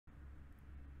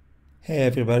Hey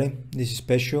everybody, this is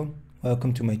Peschu.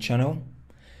 Welcome to my channel.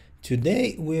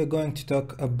 Today we are going to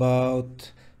talk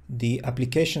about the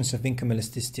applications of income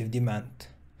elasticity of demand.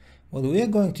 What we are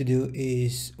going to do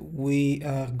is we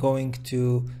are going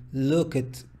to look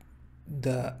at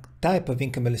the type of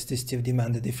income elasticity of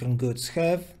demand that different goods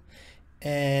have,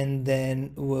 and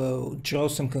then we'll draw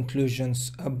some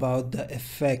conclusions about the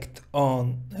effect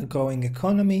on a growing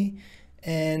economy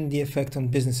and the effect on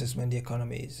businesses when the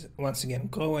economy is once again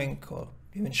growing or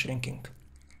even shrinking.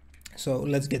 So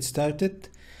let's get started.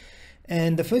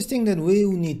 And the first thing that we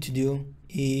will need to do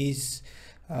is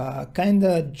kind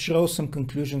of draw some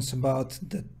conclusions about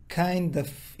the kind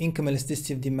of income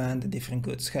elasticity of demand that different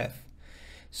goods have.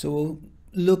 So we'll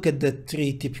look at the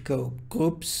three typical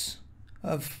groups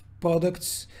of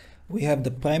products. We have the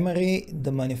primary,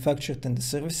 the manufactured, and the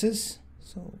services.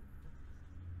 So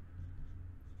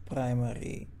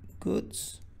primary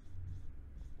goods,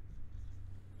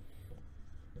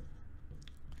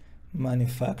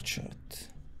 manufactured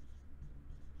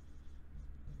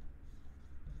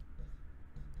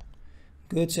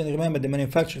goods, and remember the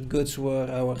manufactured goods were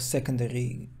our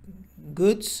secondary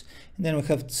goods, and then we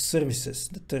have services,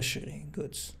 the tertiary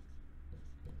goods,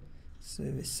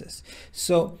 services.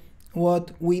 So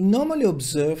what we normally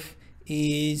observe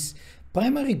is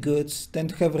primary goods tend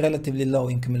to have relatively low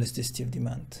income elasticity of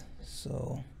demand.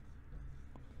 So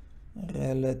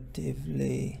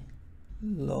relatively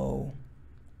low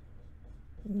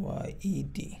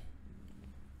YED.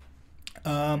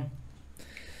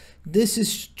 This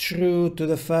is true to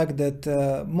the fact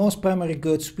that most primary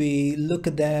goods, we look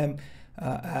at them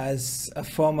as a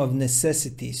form of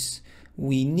necessities.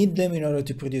 We need them in order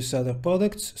to produce other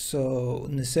products. So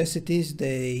necessities,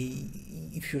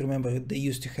 if you remember, they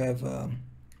used to have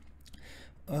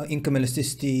income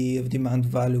elasticity of demand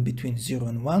value between 0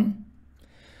 and 1.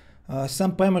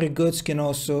 Some primary goods can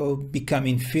also become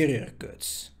inferior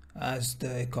goods as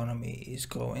the economy is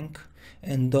growing,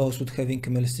 and those would have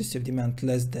income elasticity of demand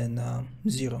less than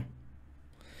 0.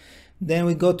 Then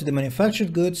we go to the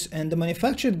manufactured goods, and the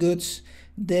manufactured goods,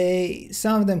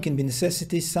 some of them can be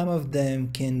necessities, some of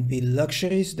them can be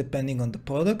luxuries depending on the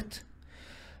product.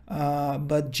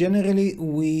 But generally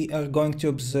we are going to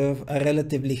observe a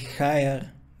relatively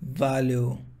higher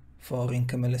value for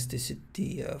income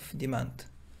elasticity of demand.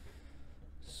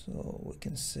 So we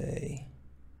can say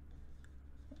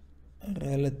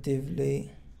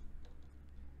relatively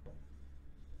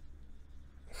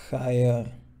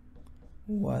higher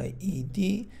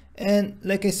YED. And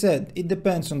like I said, it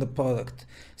depends on the product.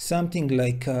 Something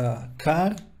like a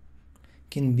car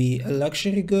can be a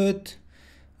luxury good,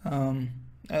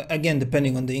 again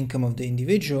depending on the income of the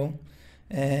individual,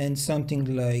 and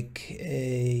something like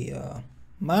a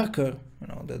marker,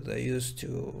 that I used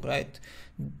to write,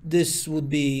 this would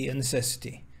be a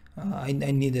necessity. I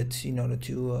need it in order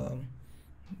to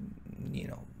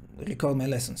recall my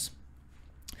lessons.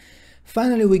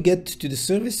 Finally, we get to the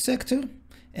service sector,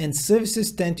 and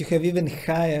services tend to have even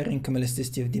higher income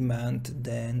elasticity of demand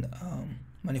than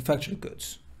manufactured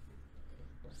goods.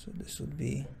 So this would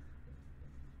be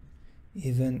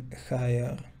even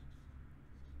higher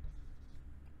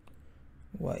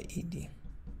YED.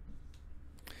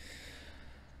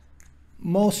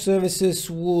 Most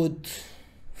services would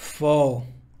fall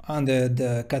under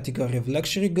the category of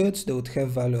luxury goods. They would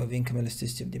have value of income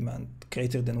elasticity of demand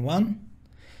greater than 1.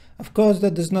 Of course,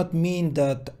 that does not mean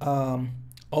that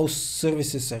all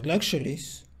services are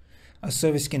luxuries. A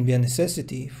service can be a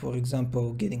necessity. For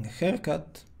example, getting a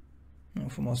haircut.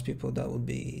 For most people, that would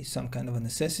be some kind of a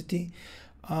necessity.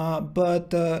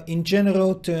 But in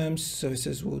general terms,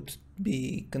 services would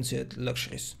be considered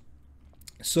luxuries.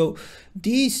 So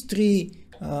these three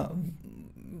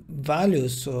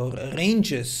values or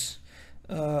ranges,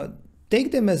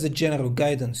 take them as a general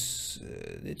guidance.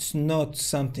 It's not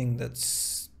something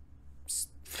that's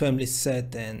firmly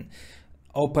set, and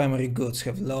all primary goods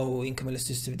have low income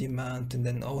elasticity of demand, and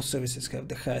then all services have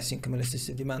the highest income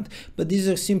elasticity of demand. But these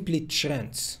are simply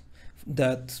trends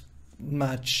that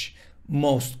match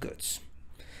most goods.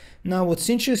 Now, what's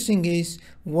interesting is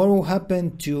what will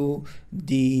happen to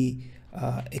the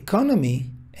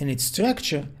economy and its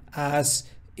structure as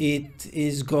it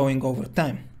is growing over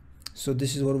time. So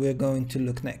this is what we're going to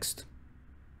look next.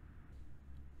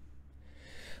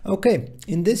 Okay,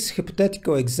 in this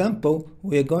hypothetical example,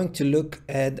 we are going to look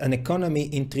at an economy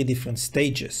in 3 different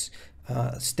stages.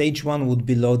 Stage 1 would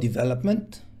be low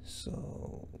development.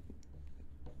 So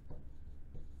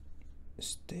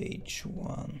stage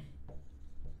 1.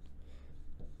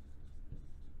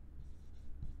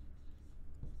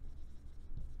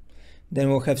 Then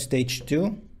we'll have stage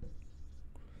 2,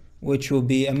 which will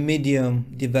be a medium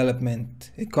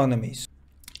development economy.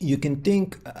 You can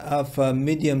think of a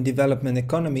medium development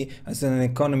economy as an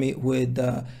economy with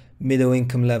middle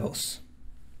income levels.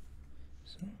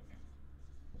 So,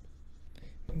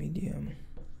 medium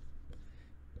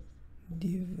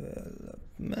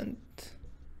development.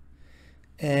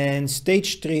 And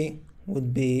stage 3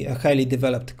 would be a highly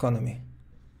developed economy.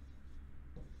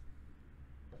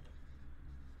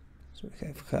 So we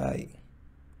have high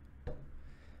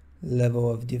level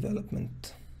of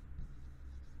development.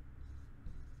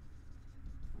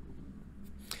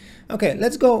 Okay,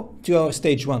 let's go to our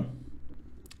stage 1.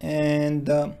 And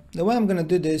the way I'm going to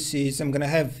do this is I'm going to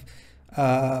have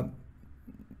a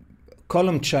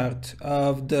column chart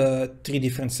of the 3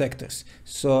 different sectors.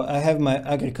 So I have my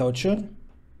agriculture,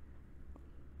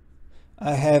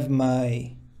 I have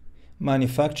my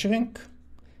manufacturing,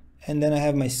 and then I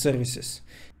have my services.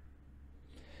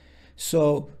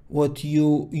 So what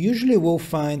you usually will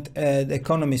find at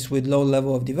economies with low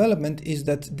level of development is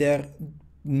that they're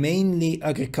mainly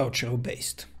agricultural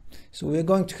based. So we're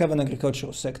going to have an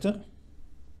agricultural sector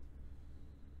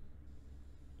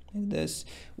like this.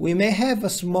 We may have a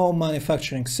small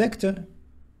manufacturing sector,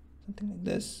 something like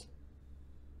this,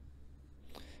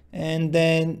 and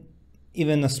then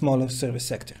even a smaller service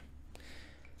sector.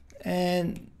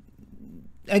 And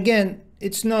again,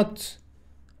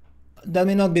 that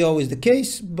may not be always the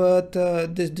case, but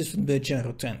this would be a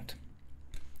general trend.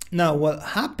 Now, what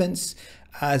happens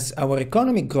as our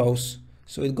economy grows,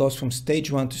 so it goes from stage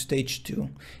 1 to stage 2,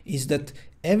 is that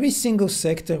every single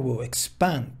sector will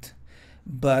expand,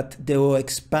 but they will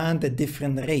expand at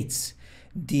different rates.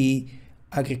 The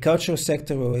agricultural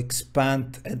sector will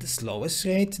expand at the slowest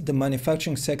rate, the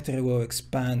manufacturing sector will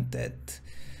expand at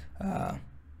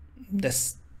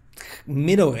the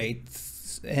middle rate,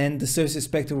 and the services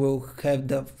sector will have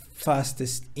the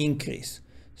fastest increase.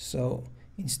 So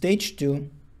in stage 2,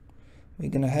 we're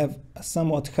going to have a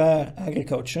somewhat higher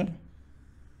agriculture.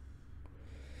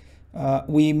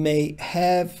 We may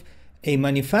have a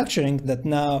manufacturing that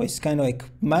now is kind of like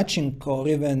matching or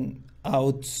even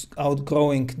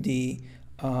outgrowing the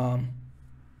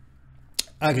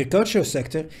agricultural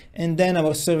sector, and then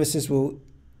our services will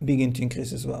begin to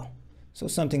increase as well. So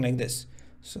something like this.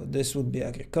 So this would be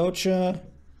agriculture,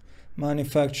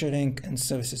 manufacturing, and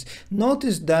services.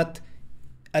 Notice that,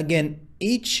 again,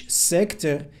 each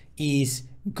sector is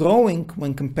growing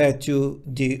when compared to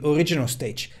the original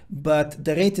stage, but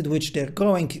the rate at which they're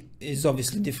growing is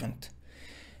obviously different.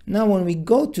 Now, when we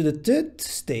go to the 3rd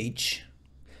stage,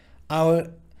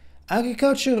 our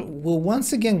agriculture will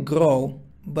once again grow,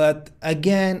 but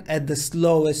again at the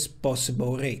slowest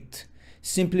possible rate,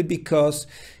 simply because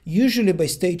usually by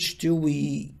stage 2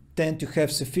 we tend to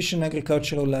have sufficient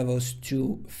agricultural levels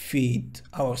to feed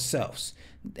ourselves,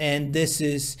 and this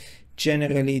is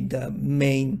generally the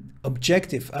main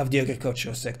objective of the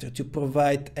agricultural sector, to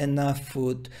provide enough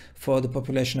food for the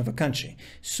population of a country.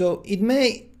 So it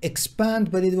may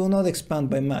expand, but it will not expand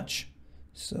by much.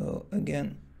 So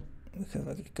again, we have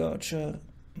agriculture,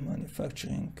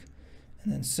 manufacturing,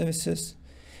 and then services.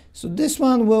 So this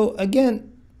one will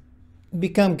again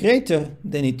become greater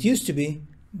than it used to be,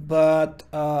 but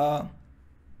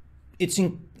its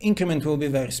increment will be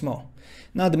very small.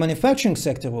 Now the manufacturing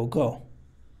sector will grow.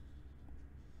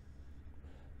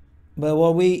 But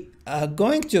what we are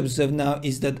going to observe now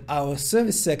is that our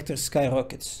service sector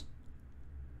skyrockets.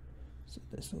 So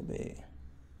this will be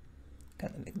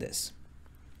kind of like this.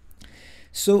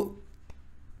 So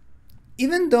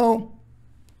even though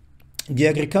the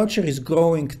agriculture is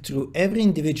growing through every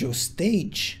individual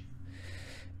stage,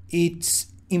 its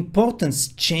importance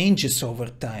changes over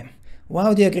time.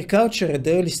 While the agriculture at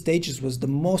the early stages was the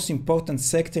most important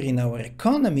sector in our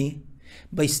economy,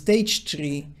 by stage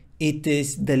 3 it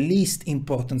is the least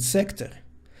important sector.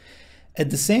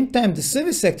 At the same time, the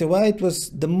service sector, while it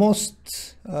was the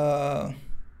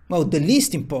the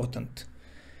least important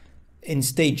in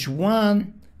stage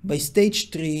 1, by stage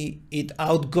 3 it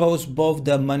outgrows both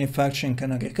the manufacturing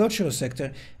and agricultural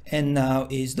sector, and now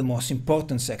is the most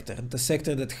important sector, the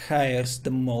sector that hires the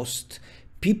most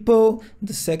people,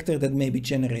 the sector that maybe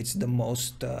generates the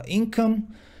most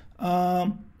income,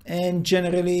 and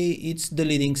generally it's the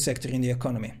leading sector in the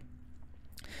economy.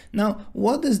 Now,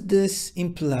 what does this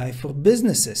imply for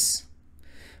businesses?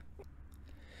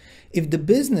 If the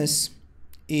business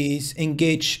is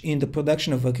engaged in the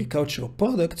production of agricultural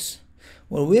products,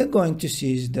 what we are going to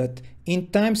see is that in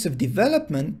times of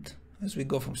development, as we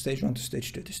go from stage 1 to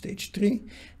stage 2 to stage 3,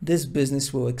 this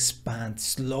business will expand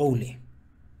slowly.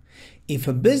 If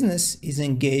a business is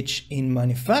engaged in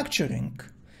manufacturing,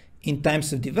 in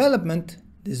times of development,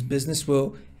 this business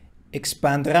will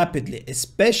expand rapidly,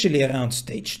 especially around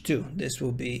stage 2. This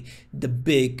will be the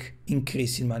big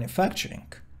increase in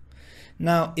manufacturing.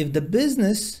 Now, if the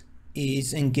business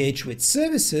is engaged with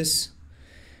services,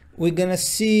 we're going to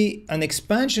see an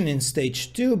expansion in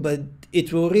stage 2, but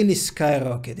it will really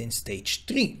skyrocket in stage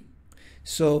 3.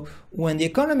 So when the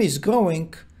economy is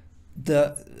growing,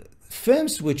 the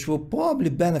firms which will probably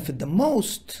benefit the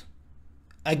most,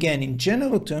 again, in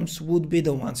general terms, would be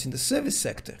the ones in the service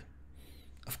sector.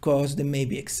 Of course, there may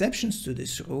be exceptions to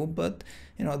this rule, but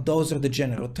those are the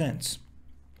general trends.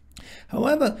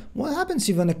 However, what happens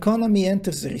if an economy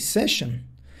enters a recession?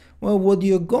 Well, what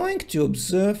you're going to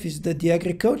observe is that the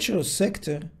agricultural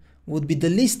sector would be the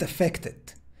least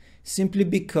affected, simply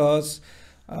because,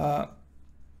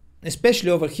 especially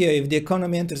over here, if the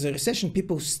economy enters a recession,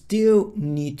 people still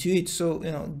need to eat. So,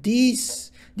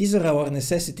 these are our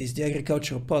necessities, the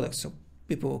agricultural products, so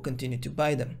people will continue to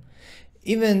buy them.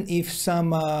 Even if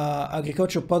some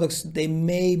agricultural products, they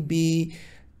may be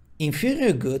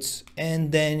inferior goods,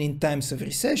 and then in times of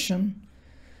recession,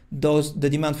 the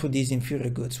demand for these inferior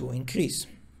goods will increase.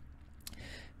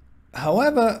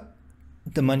 However,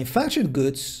 the manufactured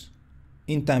goods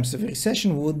in times of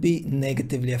recession would be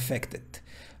negatively affected.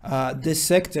 This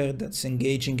sector that's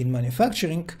engaging in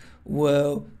manufacturing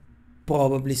will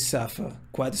probably suffer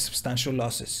quite substantial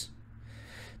losses.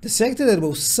 The sector that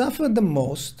will suffer the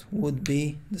most would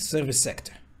be the service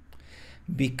sector,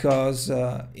 because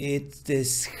it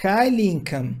is highly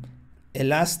income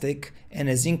elastic, and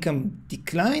as income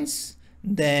declines,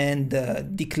 then the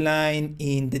decline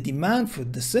in the demand for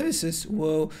the services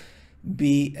will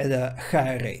be at a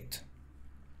higher rate.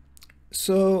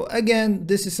 So again,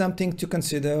 this is something to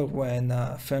consider when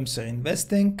firms are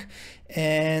investing,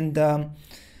 and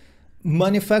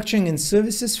manufacturing and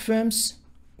services firms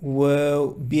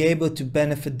will be able to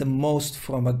benefit the most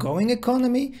from a growing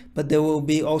economy, but they will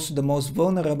be also the most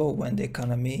vulnerable when the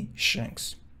economy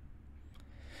shrinks.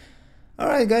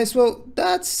 Alright guys, well,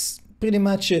 that's pretty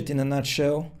much it in a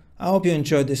nutshell. I hope you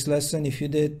enjoyed this lesson. If you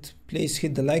did, please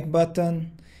hit the like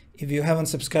button. If you haven't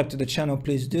subscribed to the channel,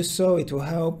 please do so, it will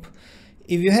help.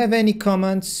 If you have any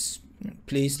comments,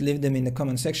 please leave them in the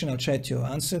comment section. I'll try to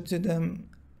answer to them,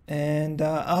 and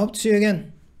I hope to see you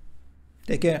again.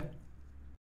 Take care.